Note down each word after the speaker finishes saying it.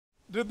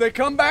Did they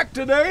come back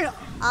today?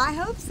 I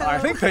hope so. I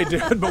think they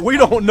did, but we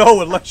don't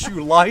know unless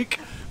you like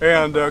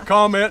and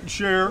comment and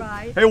share.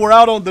 Right. Hey, we're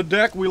out on the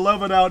deck. We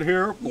love it out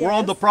here. Yes. We're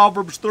on the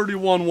Proverbs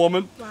 31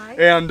 woman. Right.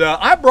 And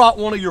I brought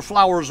one of your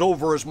flowers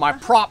over as my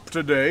prop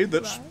today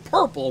that's Right.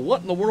 purple.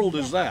 What in the world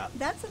is that?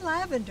 That's a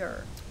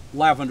lavender.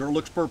 Lavender.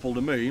 Looks purple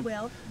to me.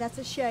 Well, that's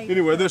a shade.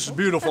 Anyway, this is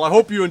beautiful. I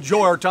hope you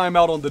enjoy our time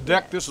out on the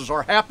deck. This is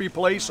our happy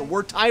place, and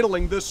we're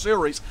titling this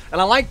series, and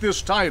I like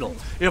this title,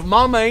 If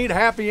Mama Ain't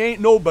Happy, Ain't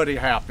Nobody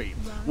Happy.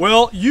 Right.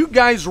 Well, you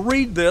guys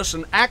read this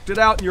and act it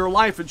out in your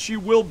life, and she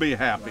will be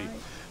happy. Right.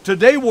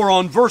 Today we're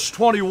on verse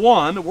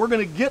 21. We're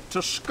going to get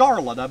to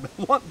Scarlet. I've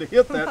been wanting to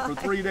hit that for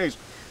 3 days.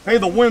 Hey,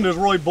 the wind is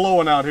really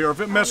blowing out here.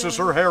 If it messes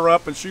her hair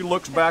up and she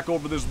looks back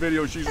over this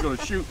video, she's going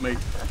to shoot me.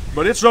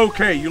 But it's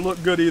okay. You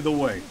look good either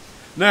way.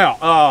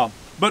 Now,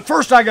 but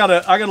first I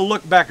gotta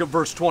look back at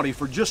verse 20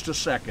 for just a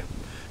second.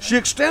 She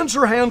extends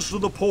her hands to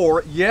the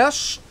poor.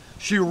 Yes,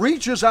 she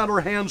reaches out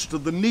her hands to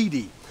the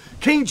needy.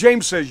 King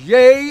James says,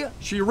 yea,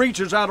 she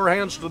reaches out her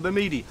hands to the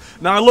needy.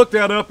 Now I looked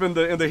that up in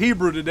the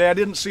Hebrew today. I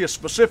didn't see a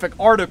specific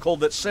article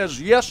that says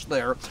yes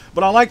there,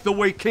 but I like the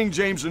way King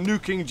James and New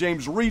King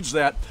James reads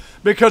that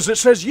because it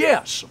says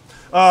yes.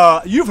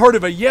 You've heard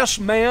of a yes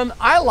man.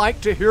 I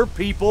like to hear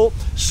people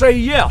say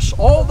yes.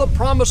 All the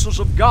promises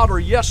of God are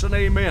yes and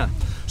amen.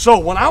 So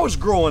when I was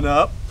growing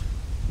up,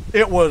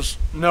 it was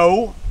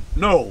no,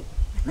 no,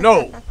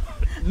 no,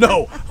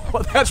 no.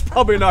 Well, that's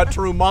probably not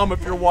true, Mom.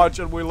 If you're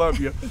watching, we love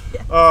you.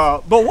 Yes.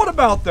 But what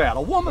about that?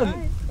 A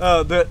woman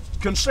that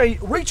can say,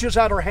 reaches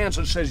out her hands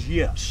and says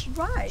yes.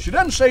 Right. She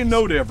doesn't say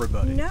no to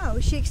everybody.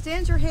 No, she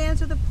extends her hands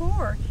to the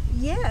poor.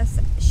 Yes,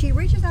 she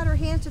reaches out her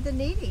hands to the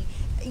needy.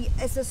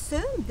 It's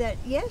assumed that,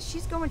 yes,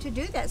 she's going to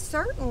do that,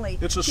 certainly.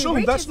 It's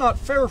assumed. That's not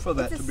fair for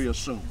that to be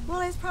assumed.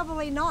 Well, it's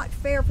probably not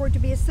fair for it to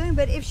be assumed,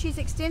 but if she's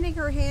extending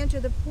her hand to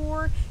the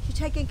poor, she's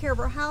taking care of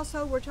her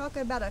household. We're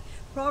talking about a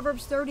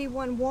Proverbs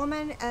 31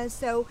 woman,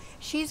 so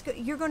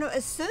you're going to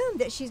assume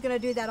that she's going to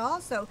do that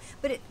also.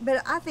 But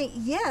I think,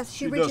 yes,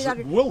 she reaches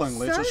out.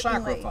 Willingly. It's a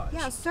Certainly. sacrifice.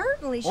 Yeah,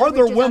 certainly. Are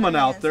there women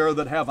out there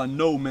that have a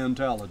no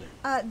mentality?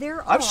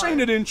 There are. I've seen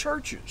it in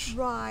churches.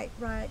 Right,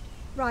 right.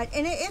 Right,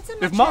 and it's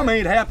a if Mom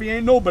ain't happy,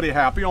 ain't nobody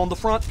happy on the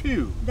front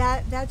pew.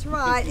 That's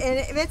right,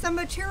 and it's a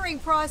maturing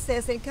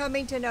process in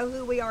coming to know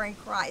who we are in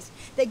Christ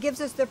that gives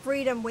us the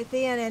freedom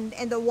within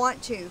and the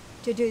want to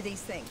do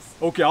these things.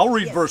 Okay, I'll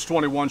read verse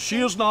 21.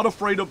 She is not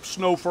afraid of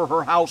snow for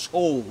her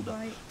household,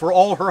 right. for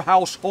all her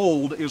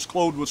household is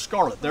clothed with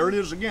scarlet. There it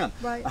is again.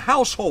 Right. A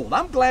household.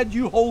 I'm glad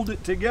you hold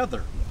it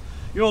together.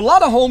 You know, a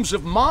lot of homes,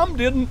 if Mom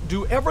didn't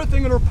do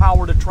everything in her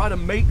power to try to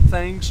make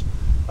things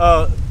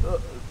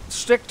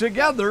stick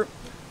together,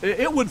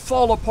 it would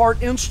fall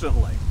apart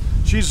instantly.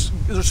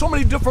 There's so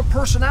many different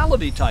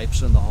personality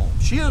types in the home.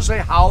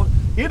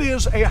 It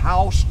is a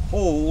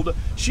household.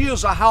 She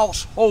is a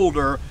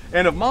householder,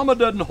 and if Mama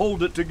doesn't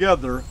hold it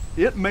together,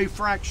 it may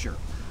fracture.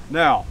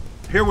 Now,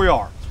 here we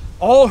are.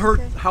 All her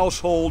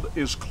household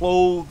is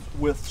clothed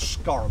with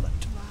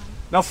scarlet.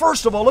 Now,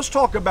 first of all, let's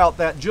talk about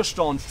that just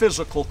on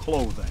physical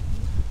clothing.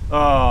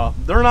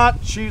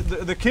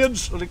 The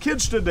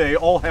kids today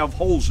all have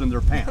holes in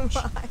their pants.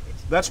 Right.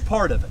 That's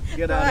part of it.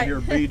 Get out of here,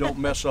 B. Don't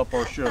mess up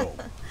our show.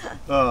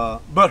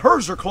 But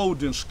hers are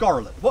clothed in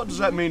scarlet. What does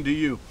that mean to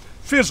you?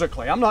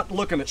 Physically. I'm not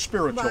looking at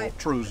spiritual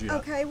truths yet.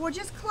 Okay, well,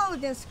 just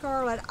clothed in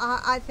scarlet,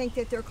 I think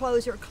that their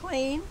clothes are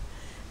clean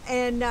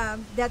and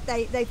that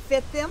they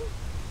fit them,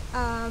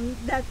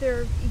 that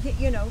they're,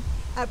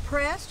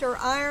 pressed or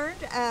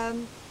ironed,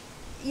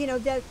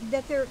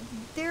 that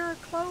they're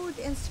clothed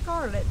in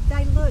scarlet.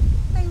 They look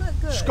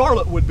good.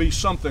 Scarlet would be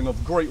something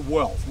of great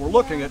wealth. We're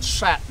looking at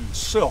satin,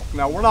 silk.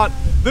 Now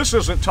this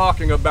isn't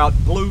talking about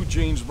blue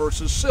jeans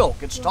versus silk.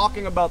 It's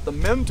talking about the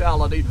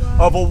mentality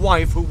of a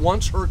wife who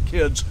wants her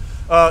kids.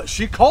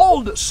 She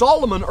called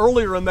Solomon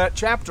earlier in that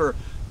chapter,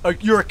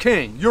 you're a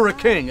king, you're a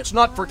king. It's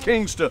not for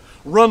kings to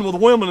run with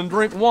women and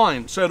drink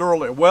wine, said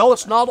earlier. Well,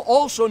 it's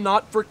also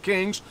not for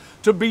kings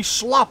to be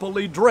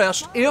sloppily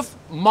dressed if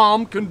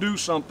Mom can do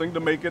something to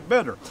make it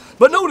better.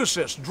 But notice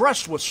this,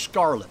 dressed with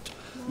scarlet.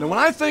 Now when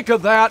I think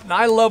of that, and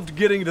I loved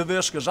getting to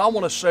this because I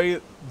want to say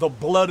the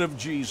blood of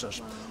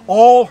Jesus.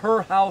 All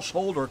her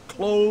household are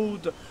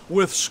clothed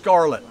with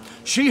scarlet.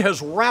 She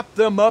has wrapped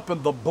them up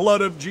in the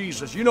blood of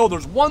Jesus. You know,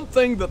 there's one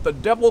thing that the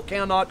devil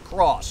cannot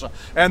cross,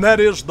 and that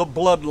is the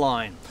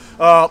bloodline.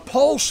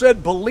 Paul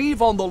said,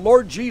 believe on the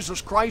Lord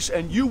Jesus Christ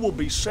and you will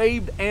be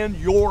saved and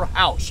your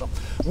house.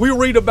 We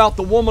read about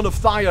the woman of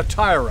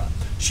Thyatira.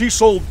 She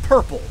sold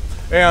purple,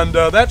 and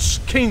that's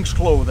king's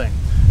clothing.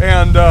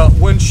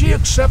 And when she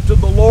accepted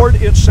the Lord,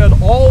 it said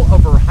all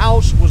of her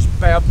house was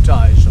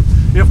baptized.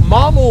 If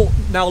Mom will,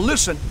 now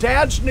listen,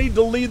 dads need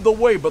to lead the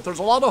way, but there's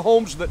a lot of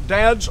homes that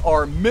dads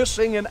are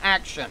missing in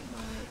action.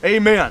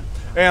 Amen.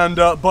 And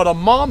but a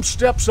mom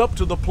steps up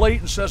to the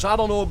plate and says, I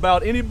don't know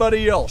about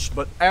anybody else,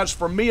 but as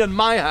for me and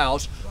my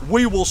house,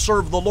 we will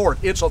serve the Lord.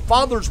 It's a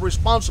father's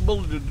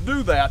responsibility to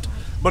do that,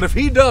 but if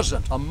he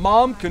doesn't, a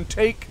mom can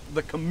take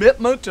the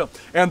commitment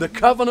and the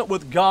covenant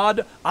with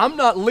God. I'm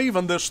not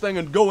leaving this thing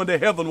and going to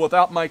heaven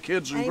without my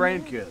kids and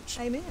Amen. grandkids.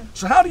 Amen.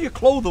 So how do you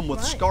clothe them with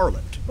Right.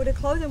 scarlet? Well, to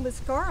clothe them with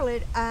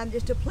scarlet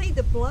is to plead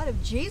the blood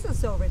of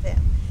Jesus over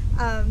them.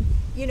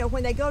 You know,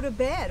 when they go to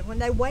bed, when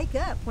they wake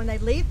up, when they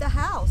leave the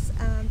house,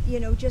 you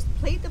know, just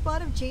plead the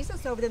blood of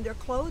Jesus over them. They're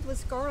clothed with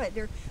scarlet.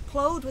 They're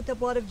clothed with the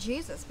blood of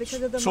Jesus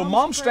because of the So mom's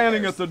mom's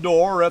standing prayers. at the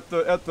door at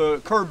the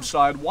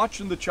curbside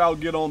watching the child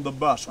get on the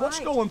bus. What's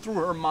Right. going through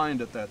her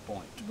mind at that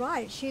point?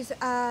 Right. She's,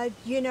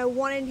 you know,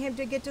 wanting him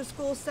to get to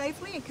school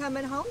safely and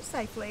coming home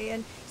safely.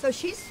 And so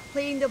she's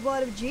pleading the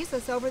blood of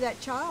Jesus over that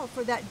child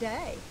for that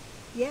day.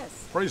 Yes.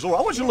 Praise the Lord.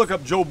 I want you to look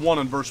up Job 1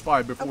 and verse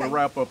 5 before we Okay.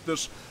 wrap up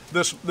this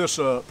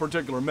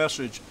particular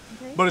message.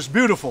 Okay. But it's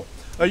beautiful.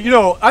 You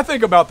know, I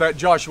think about that,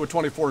 Joshua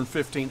 24 and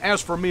 15.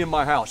 As for me and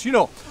my house. You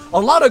know, a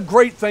lot of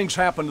great things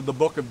happened in the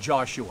book of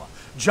Joshua.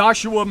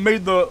 Joshua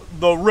made the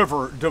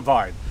river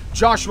divide.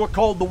 Joshua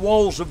called the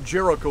walls of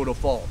Jericho to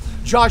fall.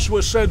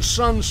 Joshua said,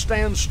 sun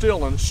stand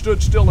still, and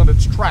stood still in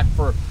its track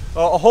for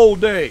a whole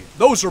day.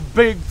 Those are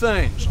big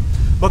things.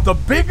 But the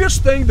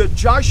biggest thing that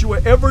Joshua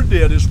ever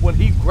did is when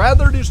he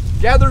gathered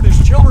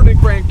his children and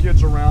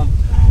grandkids around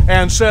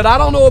and said, I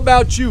don't know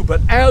about you,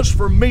 but as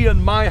for me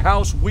and my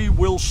house, we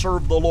will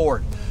serve the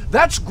Lord.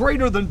 That's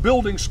greater than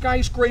building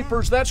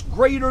skyscrapers. That's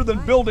greater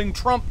than building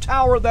Trump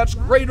Tower. That's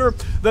greater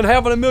than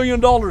having $1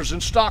 million in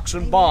stocks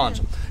and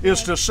bonds.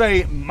 Is to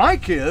say, my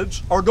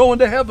kids are going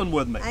to heaven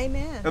with me.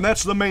 Amen. And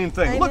that's the main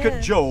thing. Look at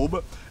Amen.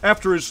 Job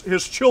after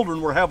his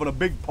children were having a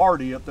big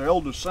party at their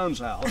eldest son's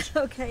house.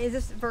 Okay, is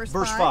this verse 5?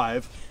 Verse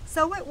 5.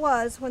 So it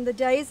was, when the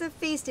days of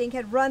feasting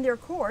had run their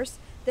course,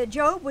 that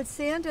Job would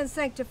send and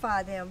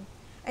sanctify them.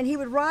 And he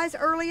would rise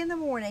early in the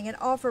morning and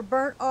offer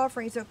burnt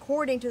offerings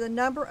according to the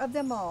number of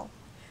them all.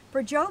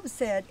 For Job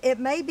said, it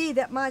may be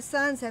that my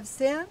sons have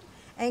sinned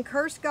and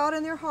cursed God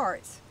in their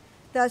hearts.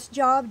 Thus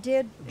Job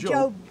did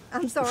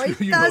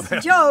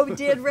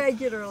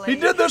regularly. He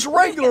did this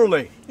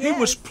regularly. Yes. He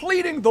was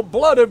pleading the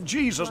blood of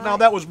Jesus. Now Right.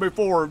 that was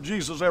before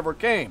Jesus ever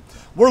came.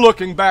 We're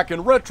looking back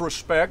in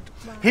retrospect.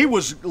 Right. He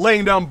was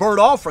laying down burnt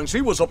offerings.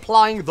 He was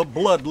applying the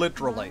blood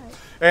literally. Right.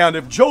 And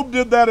if Job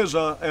did that as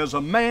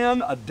a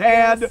man, a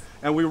dad, Yes.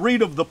 and we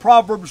read of the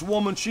Proverbs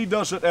woman, she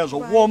does it as a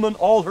Right. woman,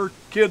 all her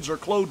kids are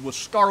clothed with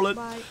scarlet,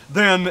 Right.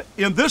 then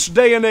in this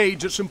day and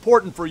age, it's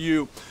important for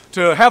you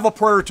to have a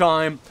prayer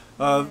time,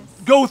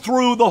 go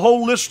through the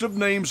whole list of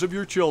names of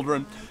your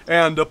children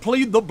and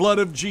plead the blood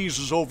of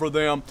Jesus over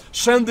them.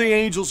 Send the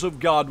angels of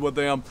God with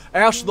them.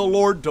 Ask the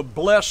Lord to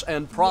bless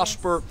and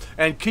prosper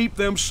and keep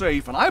them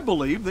safe. And I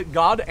believe that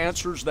God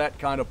answers that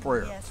kind of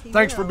prayer. Yes, He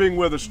Thanks will. for being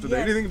with us today.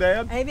 Yes. Anything to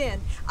add? Amen.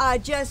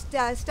 Just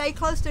stay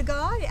close to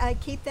God.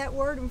 Keep that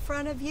word in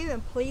front of you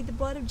and plead the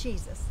blood of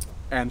Jesus.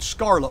 And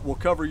scarlet will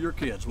cover your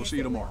kids. We'll Yes, see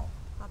you it will. tomorrow.